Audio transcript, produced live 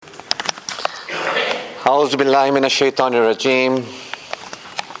A'udhu billahi minash shaitanir rajim.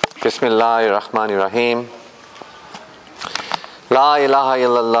 Bismillahir rahmanir rahim. La ilaha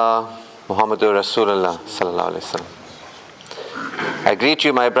illallah Muhammadur Rasulullah sallallahu alaihi wasallam. I greet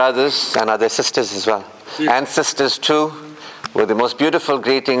you, my brothers and other sisters as well, and sisters too, with the most beautiful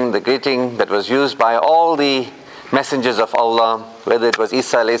greeting, the greeting that was used by all the messengers of Allah. Whether it was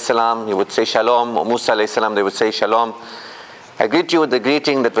Isa alayhi salam, he would say shalom, or Musa alayhi salam, they would say shalom. I greet you with the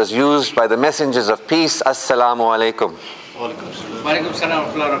greeting that was used by the messengers of peace. Assalamu alaikum.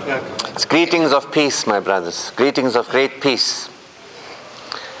 It's greetings of peace, my brothers. Greetings of great peace.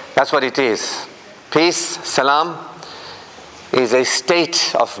 That's what it is. Peace, salam, is a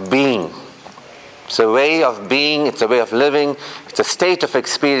state of being. It's a way of being, it's a way of living, it's a state of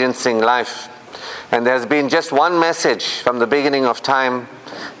experiencing life. And there's been just one message from the beginning of time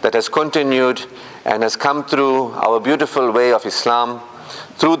that has continued and has come through our beautiful way of Islam,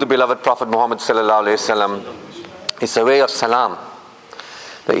 through the beloved Prophet Muhammad sallallahu alaihi wasallam. It's a way of salam.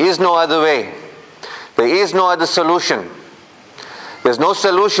 There is no other way. There is no other solution. There's no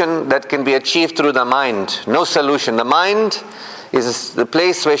solution that can be achieved through the mind. No solution. The mind is the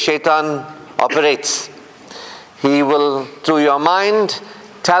place where shaitan operates. He will, through your mind,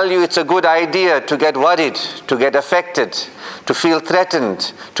 tell you it's a good idea to get worried, to get affected, to feel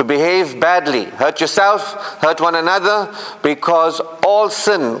threatened, to behave badly, hurt yourself, hurt one another, because all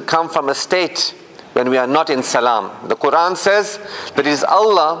sin comes from a state when we are not in salam. The Quran says that it is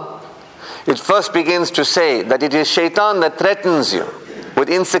Allah. It first begins to say that it is shaitan that threatens you with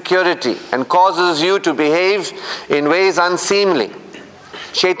insecurity and causes you to behave in ways unseemly.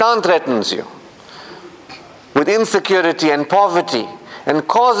 Shaitan threatens you with insecurity and poverty and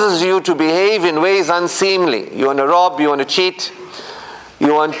causes you to behave in ways unseemly. You want to rob, you want to cheat,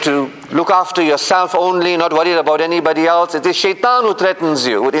 you want to look after yourself only, not worried about anybody else. It is shaitan who threatens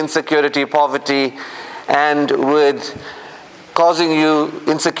you with insecurity, poverty, and with causing you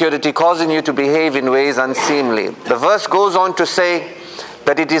to behave in ways unseemly. The verse goes on to say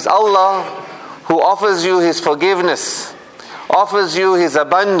that it is Allah who offers you His forgiveness, offers you His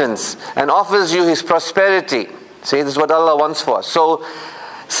abundance, and offers you His prosperity. See, this is what Allah wants for us. So,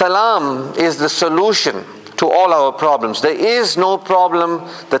 salam is the solution to all our problems. There is no problem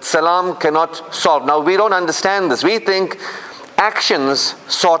that salam cannot solve. Now, we don't understand this. We think actions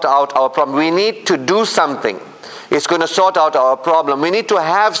sort out our problem. We need to do something. It's going to sort out our problem. We need to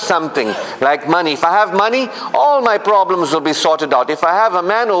have something like money. If I have money, all my problems will be sorted out. If I have a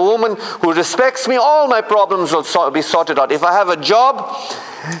man or woman who respects me, all my problems will be sorted out. If I have a job,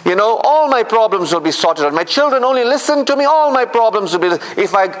 all my problems will be sorted out. My children only listen to me, all my problems will be.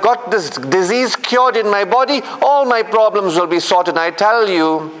 If I got this disease cured in my body, all my problems will be sorted. And I tell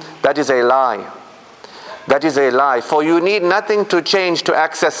you, that is a lie. That is a lie. For you need nothing to change to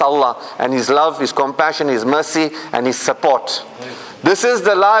access Allah and His love, His compassion, His mercy, and His support. This is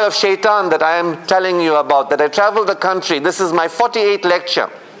the lie of shaitan that I am telling you about, that I traveled the country. This is my 48th lecture.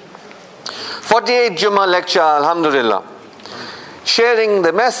 48th Jumu'ah lecture, alhamdulillah. Sharing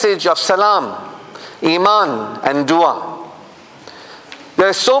the message of salam, iman, and dua. There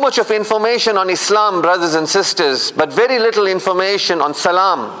is so much of information on Islam, brothers and sisters, but very little information on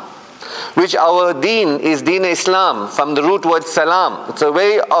salam, which our deen is deen Islam, from the root word salam. It's a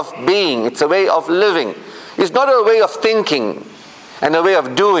way of being, it's a way of living. It's not a way of thinking and a way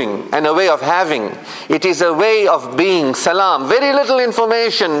of doing and a way of having. It is a way of being, salam. Very little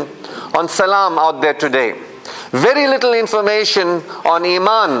information on salam out there today. Very little information on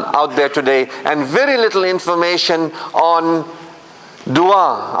iman out there today, and very little information on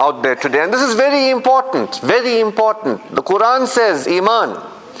dua out there today. And this is very important, very important. The Quran says iman,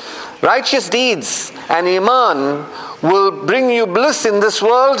 righteous deeds and iman will bring you bliss in this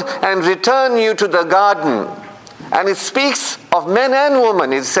world and return you to the garden. And it speaks of men and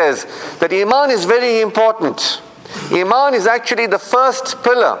women. It says that iman is very important. Iman is actually the first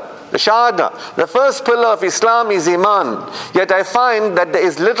pillar, the shahada. The first pillar of Islam is iman. Yet I find that there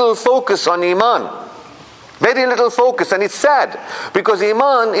is little focus on iman. Very little focus, and it's sad, because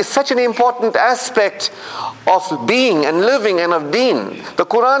iman is such an important aspect of being and living and of deen. The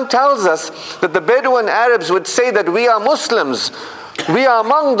Quran tells us that the Bedouin Arabs would say that we are Muslims. We are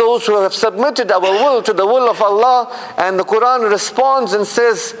among those who have submitted our will to the will of Allah, and the Quran responds and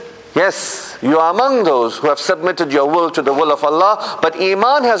says, yes, you are among those who have submitted your will to the will of Allah, but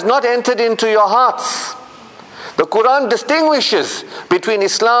iman has not entered into your hearts. The Quran distinguishes between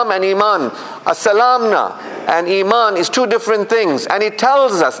Islam and Iman. As-salamna and Iman is two different things. And it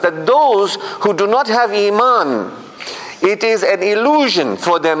tells us that those who do not have Iman, It is an illusion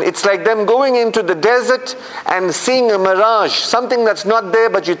for them. It's like them going into the desert and seeing a mirage, something that's not there,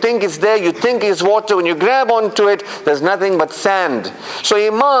 but you think it's there, you think it's water. When you grab onto it, there's nothing but sand. So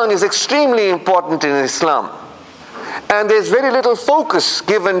Iman is extremely important in Islam. And there's very little focus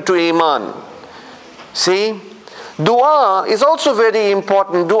given to Iman. See? Dua is also very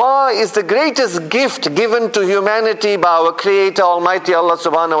important. Dua is the greatest gift given to humanity by our Creator, Almighty Allah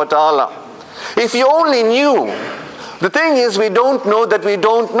subhanahu wa ta'ala. If you only knew. The thing is, we don't know that we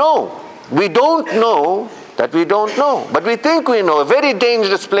don't know. We don't know that we don't know. But we think we know. A very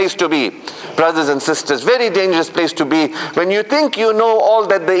dangerous place to be, brothers and sisters. Very dangerous place to be. When you think you know all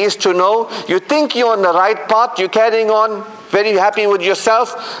that there is to know, you think you're on the right path, you're carrying on, very happy with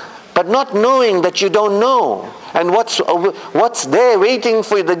yourself, but not knowing that you don't know. And what's there waiting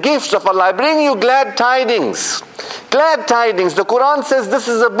for you? The gifts of Allah. I bring you glad tidings. Glad tidings. The Quran says this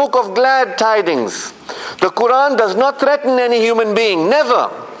is a book of glad tidings. The Quran does not threaten any human being. Never.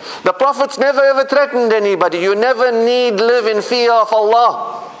 The prophets never ever threatened anybody. You never need live in fear of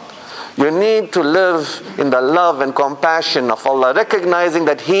Allah. You need to live in the love and compassion of Allah, recognizing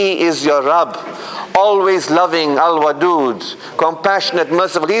that He is your Rabb, always loving, Al-Wadud, compassionate,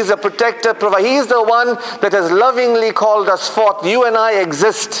 merciful. He is a protector, provider. He is the one that has lovingly called us forth. You and I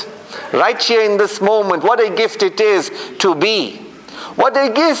exist right here in this moment. What a gift it is to be. What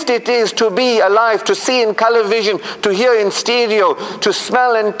a gift it is to be alive, to see in color vision, to hear in stereo, to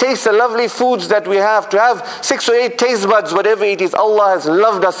smell and taste the lovely foods that we have, to have 6 or 8 taste buds, whatever it is. Allah has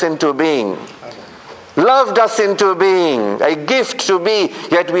loved us into being. Loved us into being. A gift to be,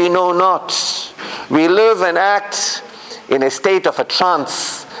 yet we know not. We live and act in a state of a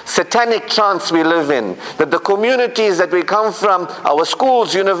trance. Satanic trance we live in. That the communities that we come from, our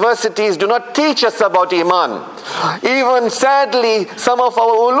schools, universities, do not teach us about Iman. Even sadly, some of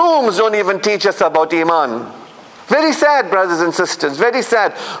our ulooms don't even teach us about Iman. Very sad, brothers and sisters, very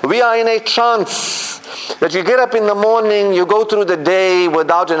sad. We are in a trance. That you get up in the morning, you go through the day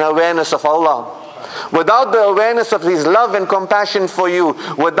without an awareness of Allah. Without the awareness of His love and compassion for you,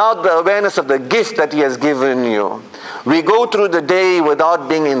 without the awareness of the gift that He has given you. We go through the day without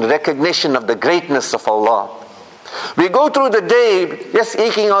being in recognition of the greatness of Allah. We go through the day just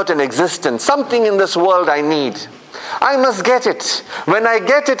eking out an existence. Something in this world I need. I must get it. When I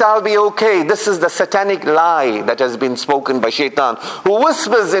get it, I'll be okay. This is the satanic lie that has been spoken by Shaitan, who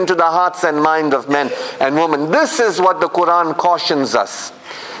whispers into the hearts and minds of men and women. This is what the Quran cautions us.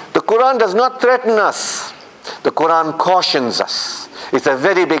 The Quran does not threaten us. The Quran cautions us. It's a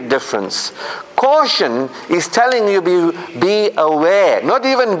very big difference. Caution is telling you be aware. Not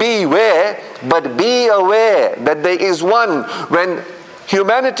even beware, but be aware that there is one. When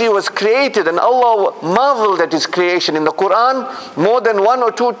humanity was created and Allah marveled at His creation, in the Quran, more than 1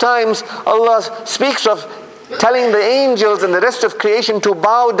 or 2 times, Allah speaks of telling the angels and the rest of creation to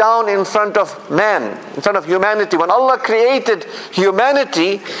bow down in front of man, in front of humanity. When Allah created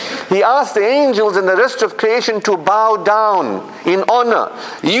humanity, He asked the angels and the rest of creation to bow down in honor.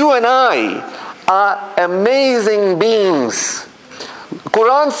 You and I are amazing beings.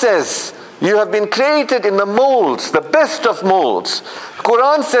 Quran says, you have been created in the molds, the best of molds.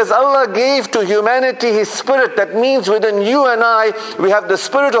 Quran says Allah gave to humanity His Spirit. That means within you and I, we have the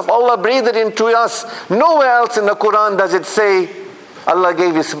Spirit of Allah breathed into us. Nowhere else in the Quran does it say Allah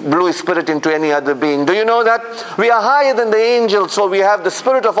blew His Spirit into any other being. Do you know that? We are higher than the angels, so we have the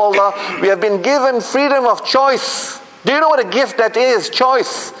Spirit of Allah. We have been given freedom of choice. Do you know what a gift that is?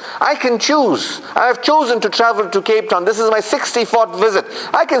 Choice. I can choose. I have chosen to travel to Cape Town. This is my 64th visit.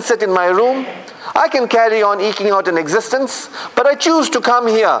 I can sit in my room. I can carry on eking out an existence. But I choose to come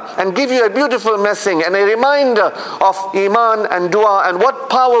here and give you a beautiful message and a reminder of Iman and Dua and what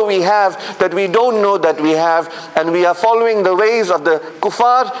power we have that we don't know that we have. And we are following the ways of the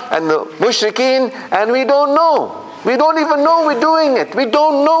kuffar and the mushrikeen, and we don't know. We don't even know we're doing it. We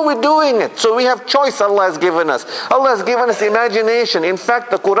don't know we're doing it. So we have choice Allah has given us. Allah has given us imagination. In fact,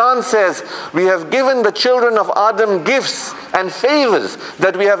 the Quran says we have given the children of Adam gifts and favors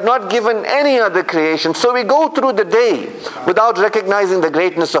that we have not given any other creation. So we go through the day without recognizing the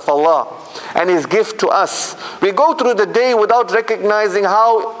greatness of Allah and His gift to us. We go through the day without recognizing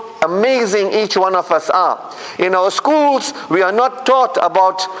how amazing each one of us are. In our schools, we are not taught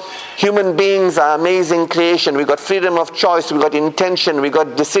about human beings are amazing creation. We got freedom of choice, we got intention, we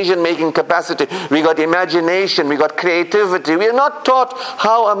got decision-making capacity, we got imagination, we got creativity. We are not taught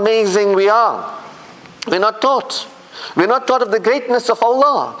how amazing we are. We're not taught. We're not taught of the greatness of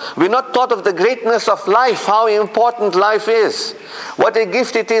Allah. We're not taught of the greatness of life, how important life is. What a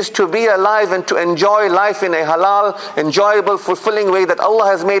gift it is to be alive and to enjoy life in a halal, enjoyable, fulfilling way that Allah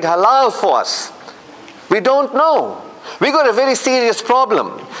has made halal for us. We don't know. We got a very serious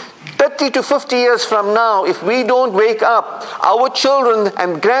problem. 30 to 50 years from now, if we don't wake up, our children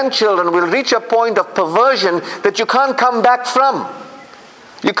and grandchildren will reach a point of perversion that you can't come back from.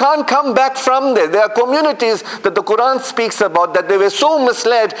 You can't come back from there. There are communities that the Quran speaks about that they were so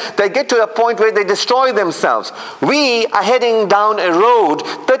misled, they get to a point where they destroy themselves. We are heading down a road.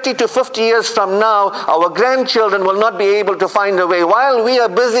 30 to 50 years from now, our grandchildren will not be able to find a way. While we are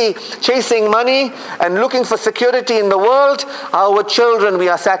busy chasing money and looking for security in the world, our children we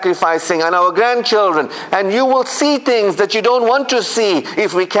are sacrificing, and our grandchildren. And you will see things that you don't want to see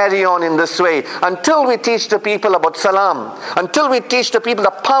if we carry on in this way. Until we teach the people about salam, until we teach the people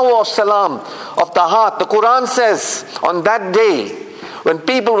the power of salam, of the heart. The Quran says, on that day, when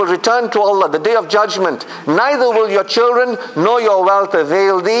people will return to Allah, the day of judgment, neither will your children nor your wealth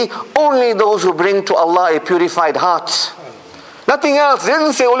avail thee, only those who bring to Allah a purified heart. Nothing else. It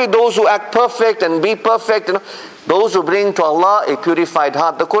doesn't say only those who act perfect and be perfect. Those who bring to Allah a purified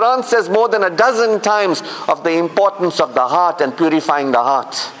heart. The Quran says more than a dozen times of the importance of the heart and purifying the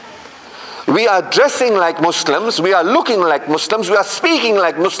heart. We are dressing like Muslims, we are looking like Muslims, we are speaking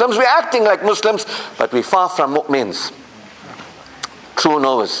like Muslims, we are acting like Muslims, but we far from mu'mins. True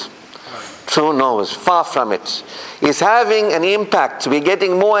knowers, far from it. It's having an impact. We're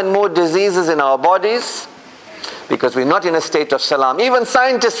getting more and more diseases in our bodies because we're not in a state of salam. Even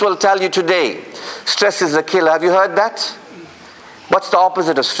scientists will tell you today, stress is a killer. Have you heard that? What's the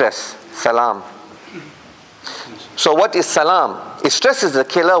opposite of stress? Salam. So what is salam? If stress is the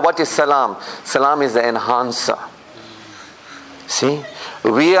killer, what is salam? Salam is the enhancer. See?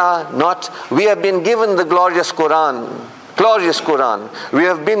 We have been given the glorious Quran. We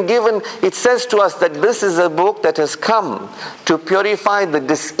have been given, it says to us that this is a book that has come to purify the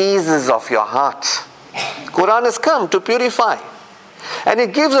diseases of your heart. Quran has come to purify. And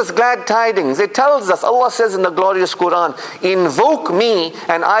it gives us glad tidings. It tells us, Allah says in the glorious Quran, invoke me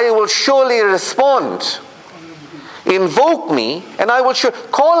and I will surely respond. Invoke me and I will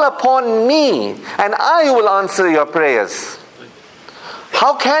call upon me and I will answer your prayers.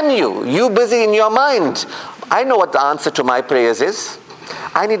 How can you? You busy in your mind. I know what the answer to my prayers is.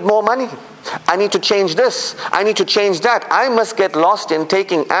 I need more money. I need to change this. I need to change that. I must get lost in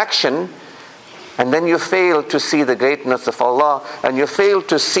taking action. And then you fail to see the greatness of Allah, and you fail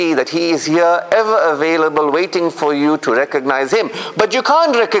to see that He is here, ever available, waiting for you to recognize Him. But you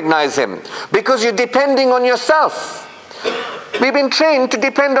can't recognize Him because you're depending on yourself. We've been trained to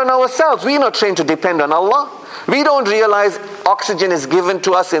depend on ourselves. We're not trained to depend on Allah. We don't realize oxygen is given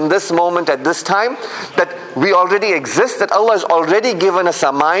to us in this moment at this time, that we already exist, that Allah has already given us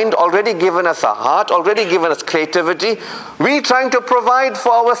a mind, already given us a heart, already given us creativity. We're trying to provide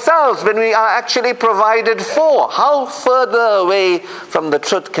for ourselves when we are actually provided for. How further away from the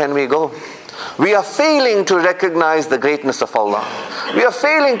truth can we go? We are failing to recognize the greatness of Allah. We are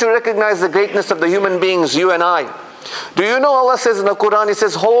failing to recognize the greatness of the human beings, you and I. Do you know Allah says in the Quran, He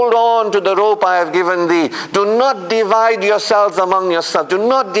says, hold on to the rope I have given thee. Do not divide yourselves among yourselves. Do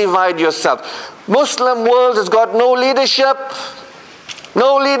not divide yourself. Muslim world has got no leadership.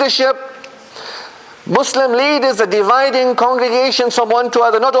 No leadership. Muslim leaders are dividing congregations from one to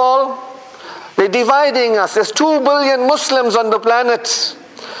other. Not all. They're dividing us. There's 2 billion Muslims on the planet.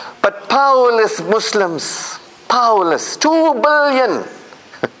 But powerless Muslims. Powerless. 2 billion.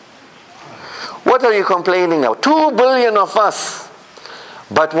 What are you complaining of? 2 billion of us.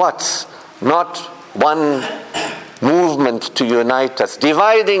 But what? Not one movement to unite us.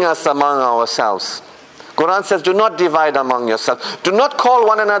 Dividing us among ourselves. Quran says, do not divide among yourselves. Do not call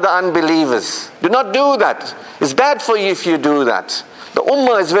one another unbelievers. Do not do that. It's bad for you if you do that. The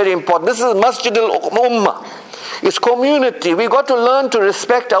ummah is very important. This is Masjid al-Ummah. It's community. We've got to learn to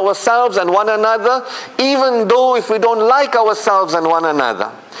respect ourselves and one another, even though if we don't like ourselves and one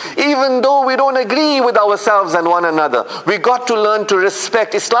another. Even though we don't agree with ourselves and one another, we got to learn to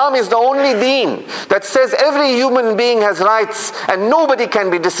respect. Islam is the only deen that says every human being has rights and nobody can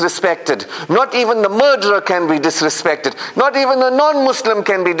be disrespected. Not even the murderer can be disrespected. Not even the non-Muslim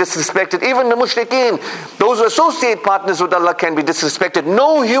can be disrespected. Even the mushrikeen, those who associate partners with Allah, can be disrespected.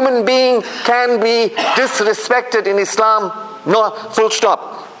 No human being can be disrespected in Islam. No, full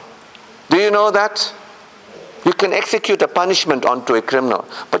stop. Do you know that? You can execute a punishment onto a criminal,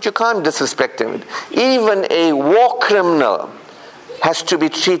 but you can't disrespect him. Even a war criminal has to be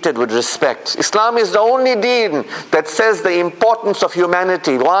treated with respect. Islam is the only deen that says the importance of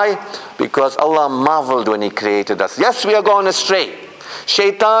humanity. Why? Because Allah marveled when He created us. Yes, we are gone astray.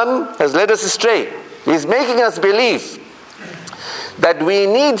 Shaitan has led us astray. He's making us believe that we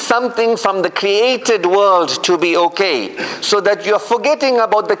need something from the created world to be okay, so that you're forgetting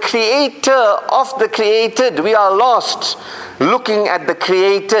about the creator of the created. We are lost looking at the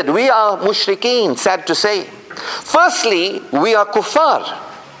created. We are mushrikeen, sad to say. Firstly, we are kuffar.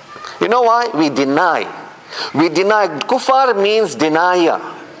 You know why? We deny. We deny. Kuffar means denier.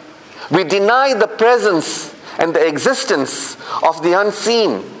 We deny the presence and the existence of the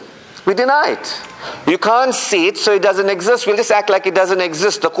unseen. We deny it. You can't see it, so it doesn't exist. We'll just act like it doesn't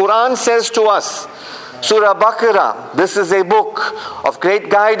exist. The Quran says to us, Surah Baqarah, this is a book of great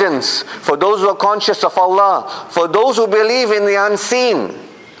guidance for those who are conscious of Allah, for those who believe in the unseen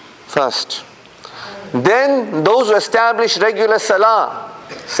first. Then those who establish regular salah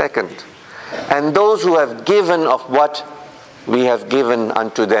second. And those who have given of what we have given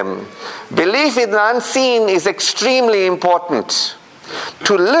unto them. Belief in the unseen is extremely important.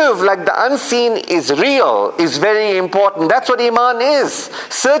 To live like the unseen is real is very important. That's what Iman is.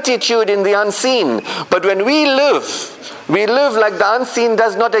 Certitude in the unseen. But when we live like the unseen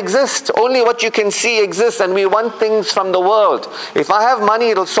does not exist. Only what you can see exists, and we want things from the world. If I have money,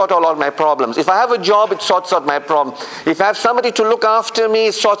 it'll sort out all my problems. If I have a job, it sorts out my problem. If I have somebody to look after me,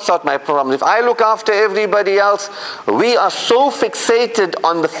 it sorts out my problem. If I look after everybody else, we are so fixated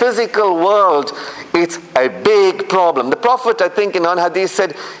on the physical world, it's a big problem. The Prophet, I think in one hadith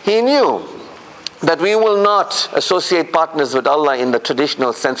said, he knew that we will not associate partners with Allah in the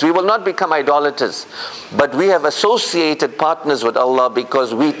traditional sense. We will not become idolaters. But we have associated partners with Allah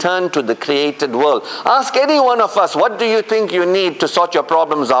because we turn to the created world. Ask any one of us, what do you think you need to sort your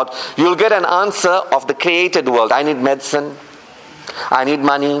problems out? You'll get an answer of the created world. I need medicine. I need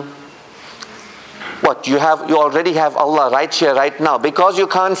money. What? You already have Allah right here, right now. Because you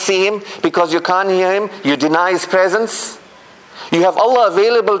can't see Him, because you can't hear Him, you deny His presence. You have Allah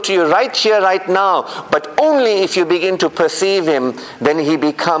available to you right here, right now. But only if you begin to perceive Him, then He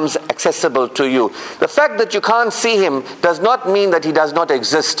becomes accessible to you. The fact that you can't see Him does not mean that He does not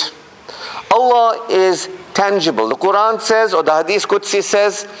exist. Allah is tangible. The Quran says, or the Hadith Qudsi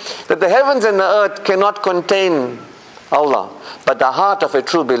says, that the heavens and the earth cannot contain Allah, but the heart of a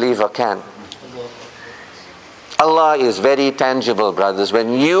true believer can. Allah is very tangible, brothers.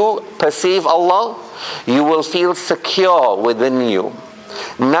 When you perceive Allah, you will feel secure within you.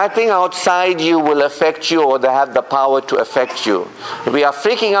 Nothing outside you will affect you or they have the power to affect you. We are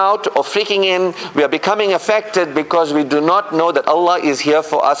freaking out or freaking in. We are becoming affected because we do not know that Allah is here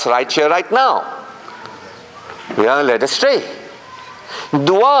for us right here, right now. We are led astray.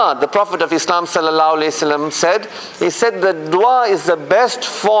 Dua, the Prophet of Islam sallallahu alaihi wasallam said, he said that dua is the best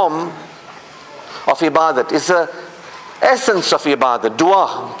form of ibadat. It's the essence of ibadat.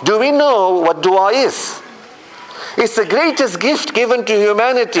 Dua. Do we know what dua is? It's the greatest gift given to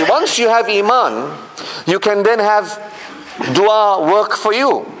humanity. Once you have iman, you can then have dua work for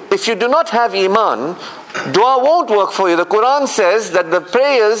you. If you do not have iman, dua won't work for you. The Quran says that the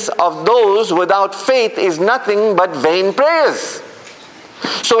prayers of those without faith is nothing but vain prayers.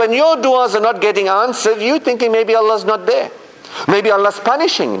 So when your duas are not getting answered, you're thinking maybe Allah's not there. Maybe Allah's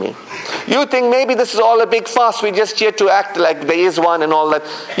punishing me. You think maybe this is all a big fuss. We're just here to act like there is one and all that.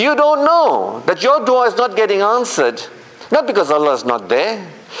 You don't know that your dua is not getting answered. Not because Allah is not there.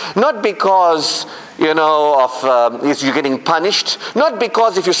 Not because, you're getting punished. Not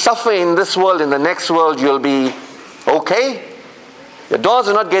because if you suffer in this world, in the next world, you'll be okay. Your duas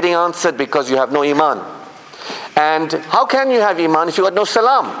are not getting answered because you have no iman. And how can you have iman if you have no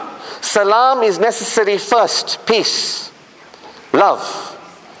salam? Salam is necessary first. Peace. Love.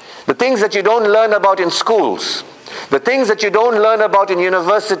 The things that you don't learn about in schools. The things that you don't learn about in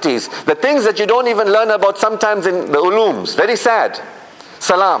universities. The things that you don't even learn about sometimes in the ulums. Very sad.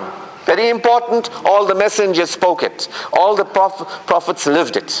 Salam. Very important. All the messengers spoke it. All the prophets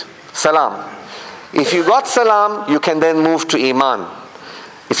lived it. Salam. If you got salam, you can then move to iman.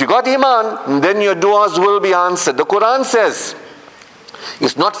 If you got iman, then your duas will be answered. The Quran says,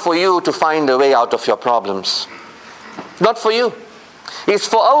 it's not for you to find a way out of your problems. Not for you. It's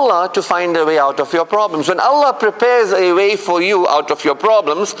for Allah to find a way out of your problems. When Allah prepares a way for you out of your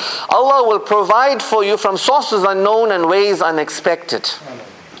problems, Allah will provide for you from sources unknown and ways unexpected.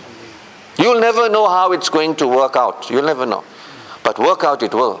 You'll never know how it's going to work out. You'll never know. But work out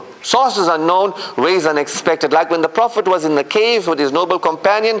it will. Sources unknown, ways unexpected. Like when the Prophet was in the cave with his noble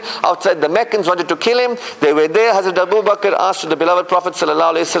companion, outside the Meccans wanted to kill him. They were there. Hazrat Abu Bakr asked the beloved Prophet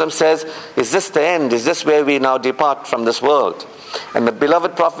ﷺ, says, is this the end? Is this where we now depart from this world? And the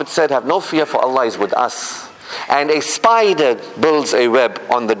beloved Prophet said, have no fear, for Allah is with us. and a spider builds a web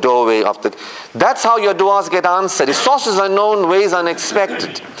on the doorway of the... That's how your du'as get answered. Its sources are known, ways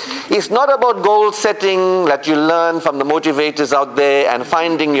unexpected. It's not about goal setting that you learn from the motivators out there and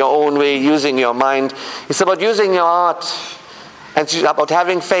finding your own way, using your mind. It's about using your heart. And it's about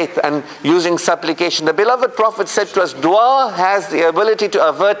having faith and using supplication. The beloved Prophet said to us, dua has the ability to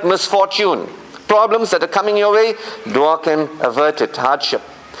avert misfortune. Problems that are coming your way, dua can avert it, hardship.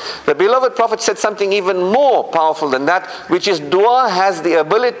 The beloved Prophet said something even more powerful than that, which is dua has the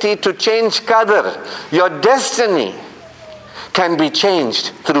ability to change qadr. Your destiny can be changed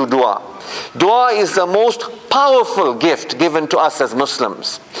through dua. Dua is the most powerful gift given to us as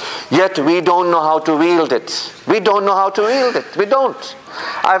Muslims. Yet we don't know how to wield it. We don't know how to wield it. We don't.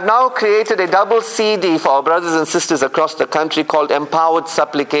 I've now created a double CD for our brothers and sisters across the country called Empowered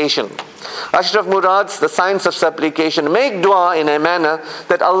Supplication. Ashraf Murad's The Science of Supplication. Make dua in a manner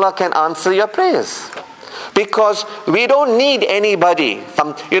that Allah can answer your prayers. Because we don't need anybody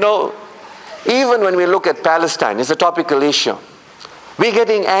from, even when we look at Palestine, it's a topical issue. We're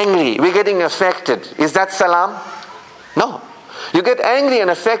getting angry, we're getting affected. Is that salam? No. You get angry and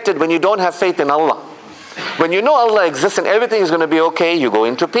affected when you don't have faith in Allah. When you know Allah exists and everything is going to be okay, you go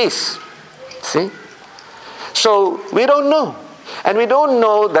into peace. See? So we don't know. And we don't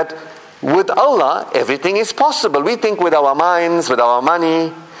know that with Allah, everything is possible. We think with our minds, with our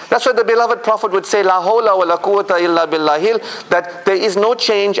money. That's what the beloved Prophet would say, La hawla wa la quwwata illa billahil, that there is no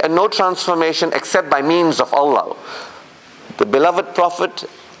change and no transformation except by means of Allah. The beloved Prophet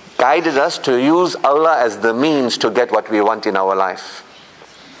guided us to use Allah as the means to get what we want in our life.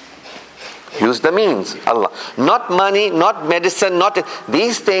 Use the means, Allah. Not money, not medicine,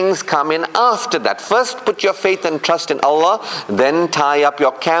 these things come in after that. First put your faith and trust in Allah, then tie up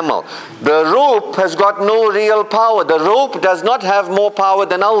your camel. The rope has got no real power. The rope does not have more power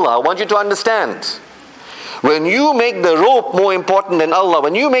than Allah. I want you to understand. When you make the rope more important than Allah,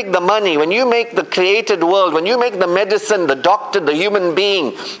 when you make the money, when you make the created world, when you make the medicine, the doctor, the human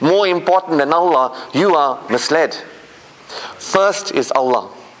being more important than Allah, you are misled. First is Allah,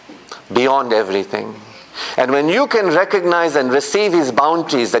 beyond everything. And when you can recognize and receive His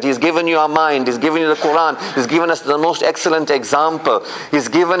bounties, that He's given you our mind, He's given you the Quran, He's given us the most excellent example, He's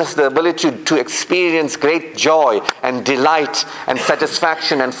given us the ability to experience great joy and delight and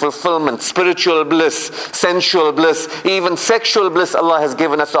satisfaction and fulfillment, spiritual bliss, sensual bliss, even sexual bliss. Allah has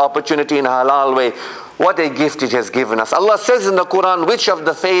given us the opportunity in a halal way. What a gift He has given us. Allah says in the Quran, which of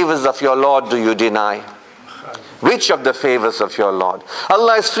the favors of your Lord do you deny? Which of the favors of your Lord?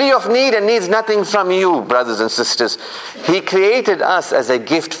 Allah is free of need and needs nothing from you, brothers and sisters. He created us as a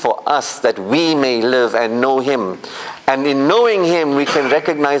gift for us that we may live and know Him. And in knowing Him, we can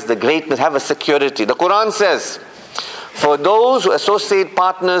recognize the greatness, have a security. The Quran says, for those who associate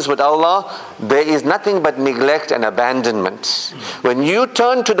partners with Allah, there is nothing but neglect and abandonment. When you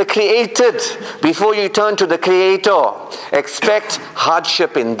turn to the created, before you turn to the Creator, expect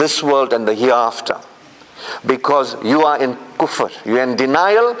hardship in this world and the hereafter. Because you are in kufr, you are in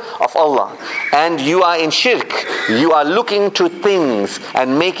denial of Allah, and you are in shirk. You are looking to things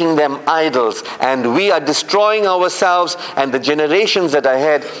and making them idols, and we are destroying ourselves and the generations that are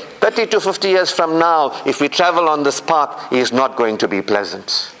ahead. 30 to 50 years from now, if we travel on this path, it is not going to be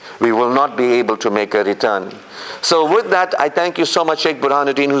pleasant. We will not be able to make a return. So with that, I thank you so much, Sheikh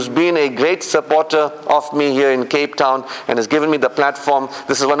Burhanuddin, who's been a great supporter of me here in Cape Town and has given me the platform.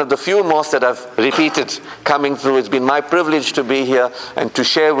 This is one of the few mosques that I've repeated coming through. It's been my privilege to be here and to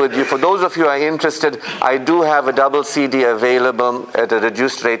share with you. For those of you who are interested, I do have a double CD available at a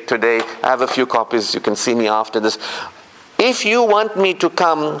reduced rate today. I have a few copies. You can see me after this. If you want me to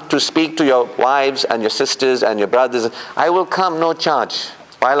come to speak to your wives and your sisters and your brothers, I will come, no charge.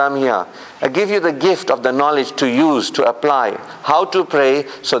 While I'm here, I give you the gift of the knowledge to use, to apply, how to pray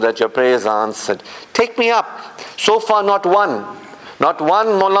so that your prayers are answered. Take me up. So far, not one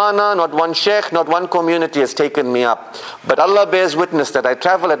Maulana, not one Sheikh, not one community has taken me up. But Allah bears witness that I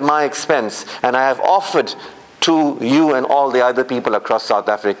travel at my expense and I have offered to you and all the other people across South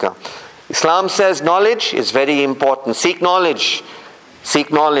Africa. Islam says knowledge is very important. Seek knowledge.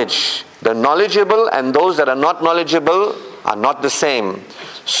 Seek knowledge. The knowledgeable and those that are not knowledgeable are not the same.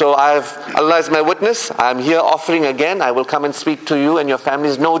 So Allah is my witness. I am here offering again. I will come and speak to you and your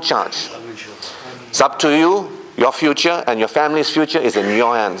families, no charge. It's up to you. Your future and your family's future is in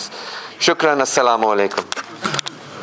your hands. Shukran. Assalamu alaikum.